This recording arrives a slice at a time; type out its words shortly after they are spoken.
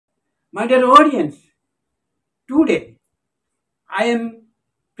My dear audience, today I am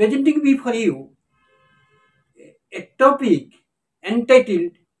presenting before you a topic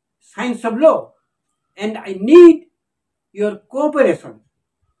entitled Science of Law, and I need your cooperation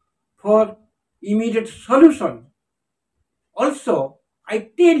for immediate solution. Also, I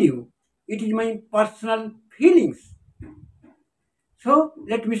tell you, it is my personal feelings. So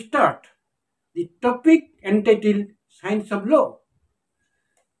let me start. The topic entitled Science of Law.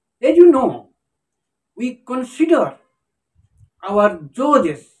 As you know, we consider our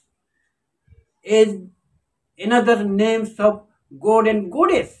judges as another names of God and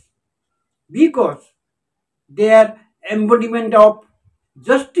Goddess because they are embodiment of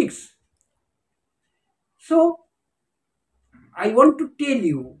justice. So I want to tell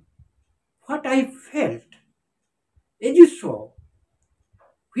you what I felt. As you saw,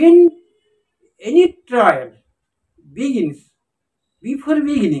 when any trial begins, before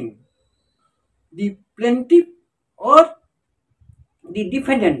beginning, the plaintiff or the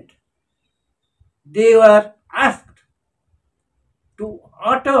defendant, they were asked to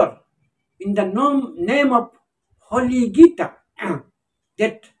utter in the name of Holy Gita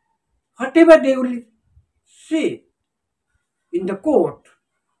that whatever they will say in the court,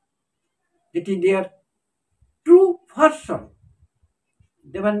 that is their true person.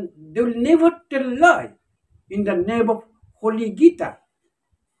 They will never tell lie in the name of Holy Gita.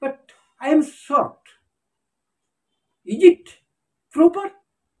 But I am shocked. Is it proper?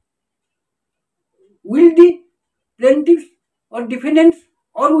 Will the plaintiffs or defendants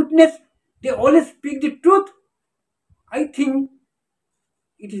or witness, they always speak the truth? I think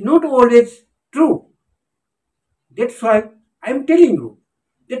it is not always true. That's why I am telling you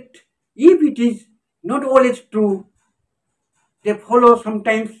that if it is not always true, they follow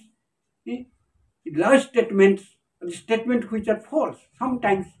sometimes large statements, the statements which are false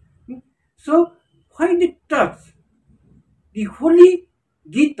sometimes. So why they touch the Holy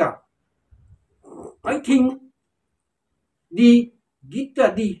Gita? I think the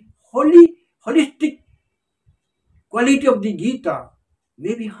Gita, the holistic quality of the Gita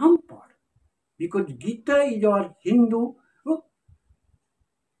may be hampered because Gita is our Hindu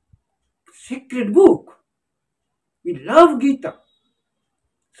sacred book. We love Gita,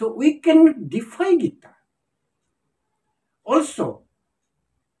 so we can defy Gita. Also,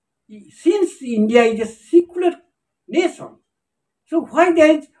 since India is a secular nation, so why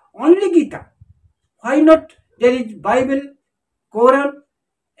there is only Gita? Why not there is Bible, Quran,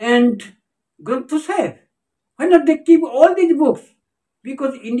 and Granth Sahib? Why not they keep all these books?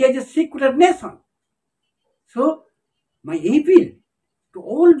 Because India is a secular nation. So my appeal to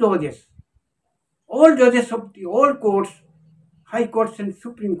all judges of the all courts, high courts and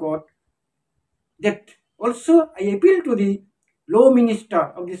Supreme Court, that also I appeal to the law minister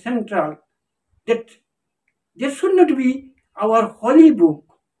of the central that there should not be our holy book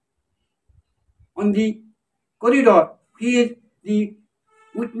on the corridor where the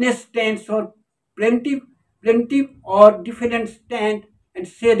witness stands or plaintiff or defendant stand and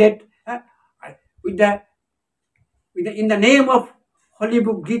say that in the name of Holy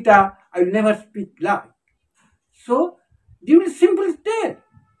Book Gita, I will never speak lie. So, they will simply tell,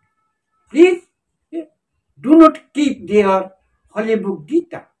 please do not keep their Holy Book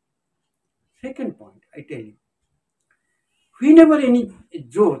Gita. Second point, I tell you, whenever any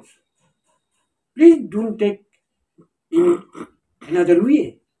judge, please don't take in another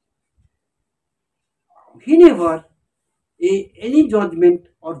way. Whenever any judgment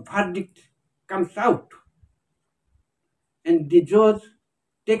or verdict comes out, and the judge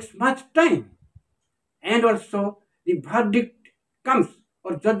takes much time, and also the verdict comes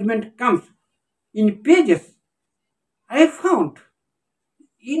or judgment comes in pages, I found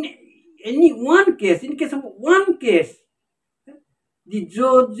in in case of one case, the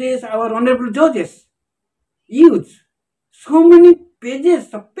judges, our honorable judges, use so many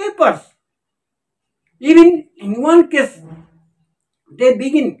pages of papers. Even in one case, they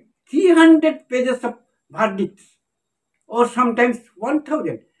begin 300 pages of verdicts, or sometimes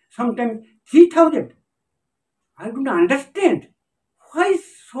 1,000, sometimes 3,000. I do not understand why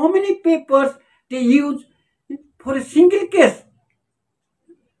so many papers they use for a single case.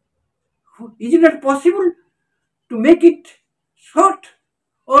 Is it not possible to make it short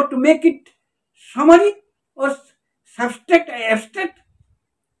or to make it summary or abstract? As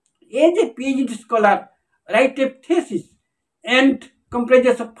a PhD scholar, write a thesis and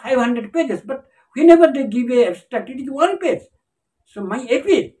comprises of 500 pages, but whenever they give a abstract, it is one page. So my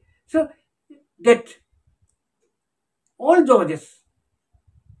appeal, so that all judges,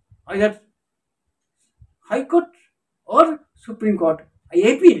 either High Court or Supreme Court, I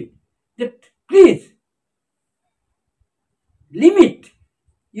appeal that please limit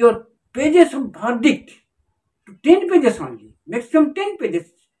your pages of verdict to 10 pages only, maximum 10 pages.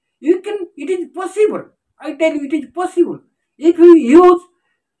 It is possible. I tell you, it is possible. If you use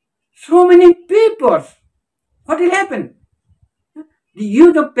so many papers, what will happen? The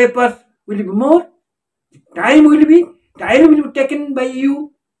use of papers will be more, time will be taken by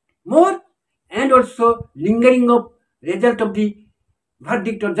you more, and also lingering of result of the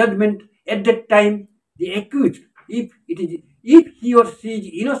verdict or judgment at that time. The accused, if he or she is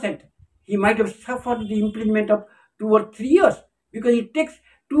innocent, he might have suffered the imprisonment of 2 or 3 years, because it takes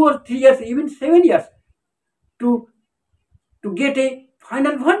 2 or 3 years, even 7 years, to get a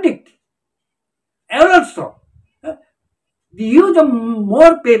final verdict. And also, the use of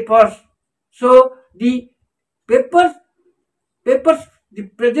more papers, so the papers, the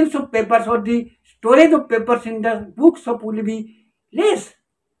presence of papers or the storage of papers in the bookshop will be less,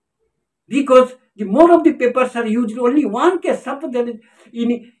 because the more of the papers are used only one case. Suppose that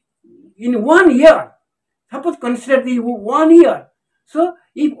in 1 year, suppose consider the 1 year. So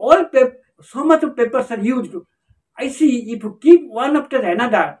if so much of papers are used, I see if you keep one after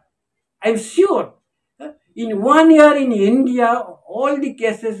another, I'm sure in 1 year in India, all the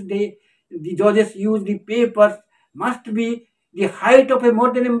cases the judges use the papers must be the height of a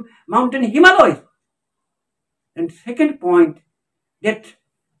mountain Himalayas. And second point, that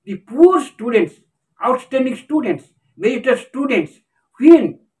the poor students, outstanding students, merited students,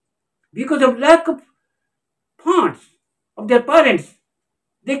 when because of lack of funds of their parents,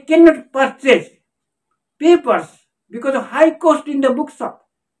 they cannot purchase papers because of high cost in the bookshop.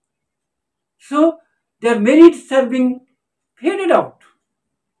 So their merits are being faded out.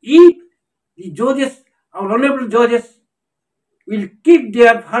 If the judges, our honorable judges, will keep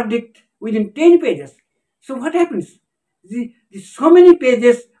their verdict within 10 pages, so what happens? So many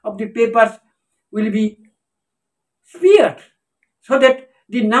pages of the papers will be spared, so that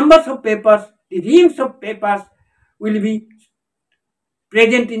the numbers of papers, the reams of papers will be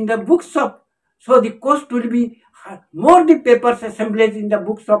present in the bookshop. So the cost will be more, the papers assembled in the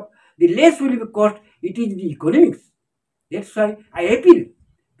bookshop, the less will be cost. It is the economics. That's why I appeal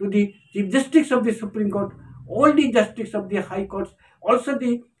to the Chief Justice of the Supreme Court, all the justices of the High Courts, also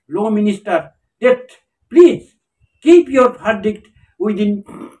the Law Minister, that please keep your verdict within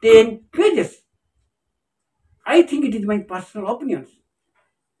 10 pages. I think it is my personal opinions.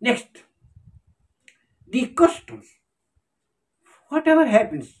 Next, the customs. Whatever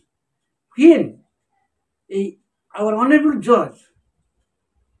happens, when our honorable judge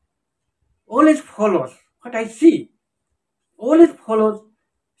always follows, what I see, always follows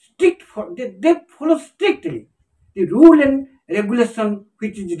they follow strictly the rule and regulation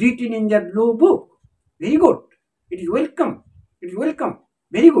which is written in their law book. Very good. It is welcome. It is welcome.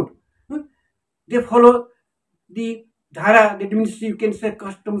 Very good. They follow the dhara, that means you can say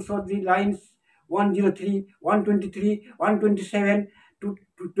customs or the lines 103, 123, 127 to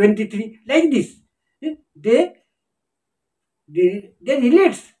 23, like this. They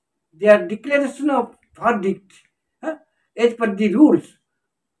relates their declaration of verdict as per the rules,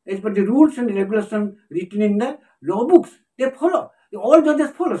 and regulations written in the law books. They follow. All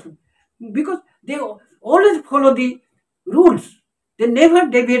judges follow, because they always follow the rules. They never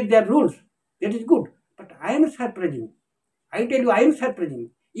deviate their rules. That is good. But I am surprising. I tell you, I am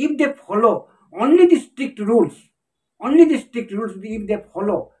surprising. If they follow only the strict rules, if they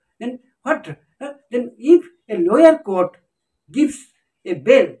follow, then what? Then if a lower court gives a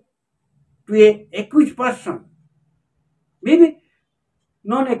bail to a accused person, maybe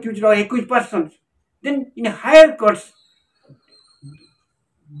non-accused or accused persons, then in higher courts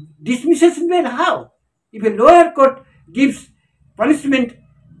dismisses bail. How? If a lower court gives punishment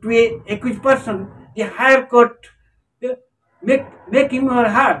to a accused person, the higher court make him or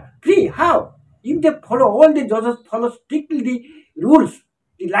her free. How? If they follow, all the judges follow strictly the rules,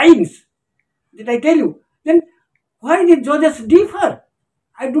 the lines that I tell you, then why the judges differ?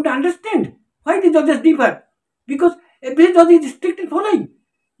 I don't understand why the judges differ. Because every judge is strictly following.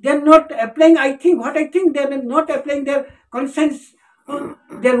 They are not applying, I think, they are not applying their conscience,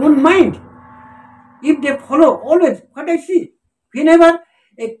 their own mind. If they follow always, what I see, whenever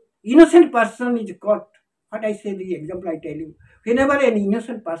a innocent person is caught, what I say, the example I tell you, whenever an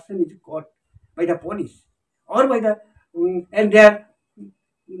innocent person is caught by the police or by the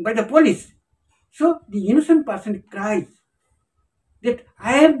by the police, so the innocent person cries that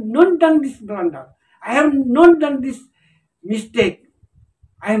I have not done this blunder, I have not done this mistake,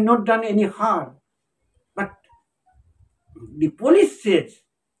 I have not done any harm. But the police says,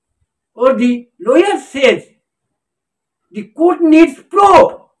 or the lawyer says, the court needs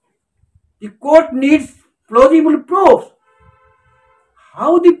proof. The court needs plausible proofs.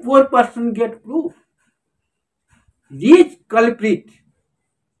 How the poor person get proof? Rich culprit,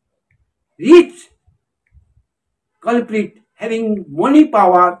 rich culprit having money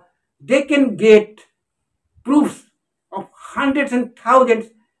power, they can get proofs of hundreds and thousands.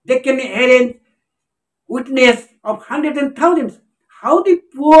 They can arrange witness of hundreds and thousands. How the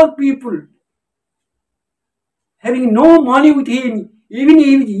poor people having no money with him, even if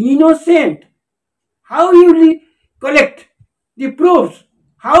he is innocent, how he will collect the proofs?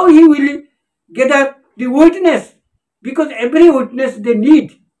 How he will gather the witness? Because every witness they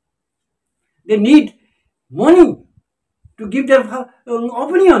need money to give their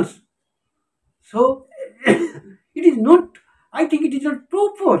opinions. So it is not. I think it is not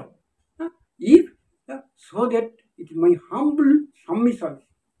proper. If so that it is my humble submission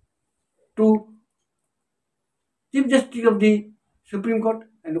to Chief Justice of the Supreme Court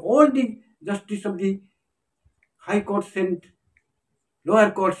and all the Justice of the High Courts and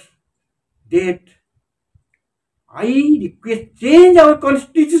lower courts that I request change our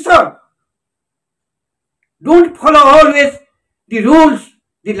constitution. Don't follow always the rules,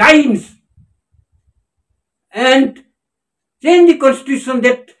 the lines, and change the constitution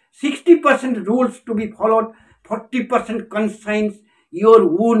that 60% rules to be followed, 40% consigns your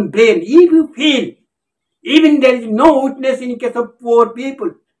own brain. If you feel, even there is no witness in case of poor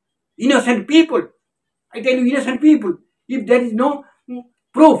people, innocent people, I tell you innocent people, if there is no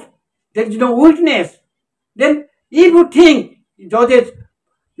proof, there is no witness, then if you think, judges,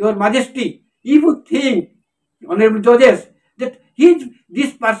 your majesty, if you think, honorable judges, that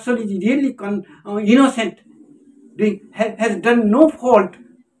this person is really innocent, has done no fault,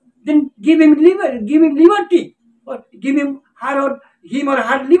 then give him liberty, or give him him or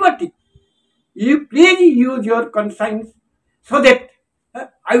her liberty. You please use your conscience so that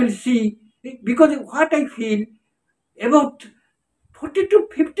I will see, because what I feel, about 40 to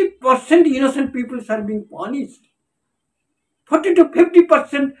 50% innocent people are being punished. 40 to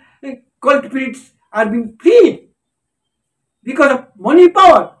 50% culprits are being freed because of money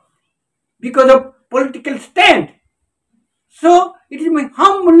power, because of political stand. So it is my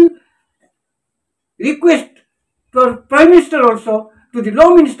humble request to our Prime Minister also, to the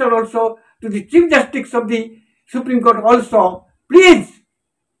Law Minister also, to the Chief Justice of the Supreme Court also, please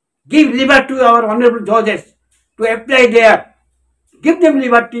give liberty to our honorable judges to apply their, give them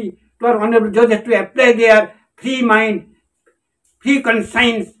liberty to our honorable judges to apply their free mind, free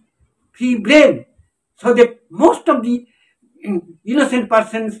conscience, free brain, so that most of the innocent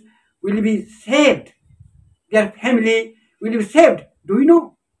persons will be saved, their family will be saved. Do you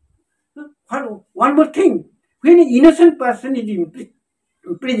know? One more thing, when an innocent person is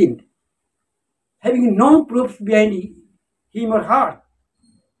imprisoned, having no proofs behind him or her,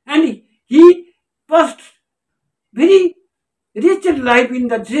 and he passed very wretched life in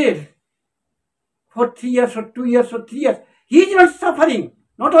the jail for 3 years or 2 years or 3 years, he is not suffering.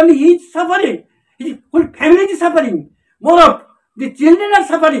 Not only he is suffering, his whole family is suffering. More of the children are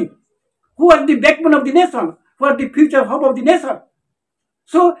suffering, who are the backbone of the nation, who are the future hope of the nation.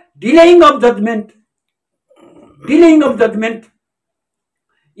 So delaying of judgment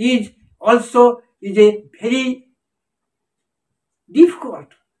is also a very difficult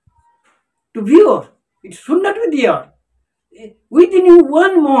to view. It should not be there. Within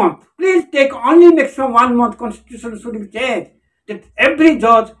 1 month, please take only maximum 1 month, constitution should be changed. That every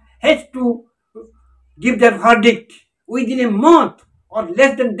judge has to give their verdict within a month or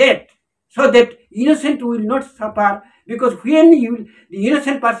less than that, so that innocent will not suffer. Because when the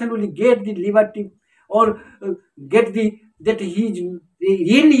innocent person will get the liberty or get that he is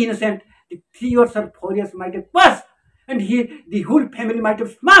really innocent, the 3 years or 4 years might have passed, and the whole family might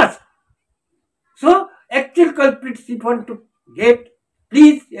have smashed. So actual culprits, if want to get,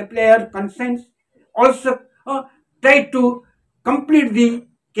 please apply your conscience. Also try to complete the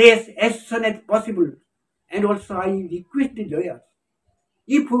case as soon as possible. And also I request the lawyers,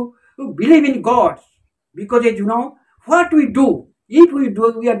 if you believe in God, because as you know, what we do, if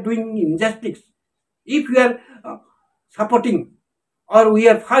we are doing injustice, if we are supporting or we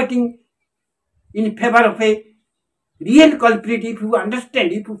are fighting in favor of a real culprit, if you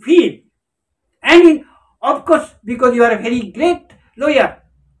understand, if you feel, and of course, because you are a very great lawyer,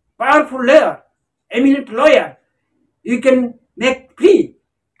 powerful lawyer, eminent lawyer, you can make free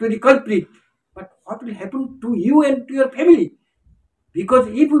to the culprit. But what will happen to you and to your family? Because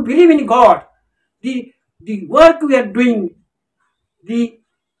if we believe in God, the work we are doing, the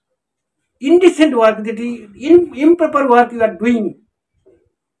indecent work, the improper work you are doing,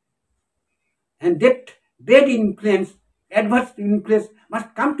 and that bad influence adverse influence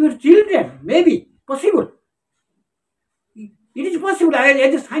must come to your children. Maybe possible. It is possible.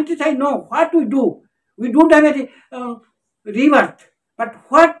 As a scientist, I know what we do. We don't have any rebirth. But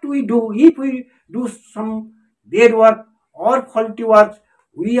what we do, if we do some bad work or faulty works,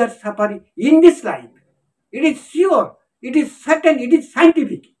 we are suffering in this life. It is sure. It is certain. It is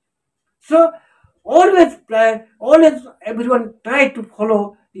scientific. So always everyone try to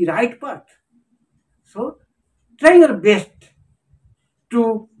follow the right path. So try your best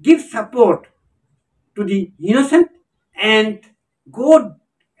to give support to the innocent and go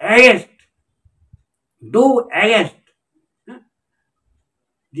against, do against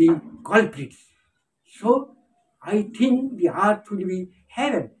the culprits. So I think the earth will be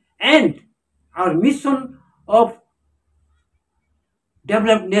heaven, and our mission of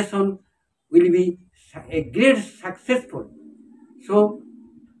developed nation will be a great successful. So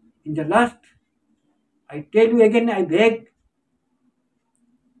in the last, I tell you again, I beg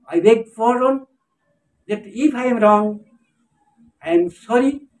for all that if I am wrong, I am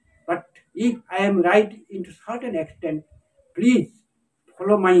sorry, but if I am right into certain extent, please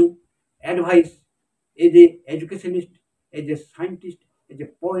follow my advice as a educationist, as a scientist, as a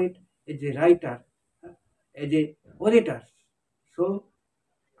poet, as a writer, as a orator. So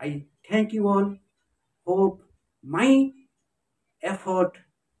I thank you all. Hope my effort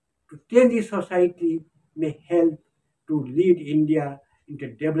to change the society may help to lead India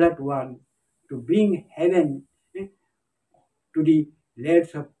into developed one, to bring heaven to the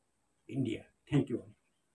lands of India. Thank you.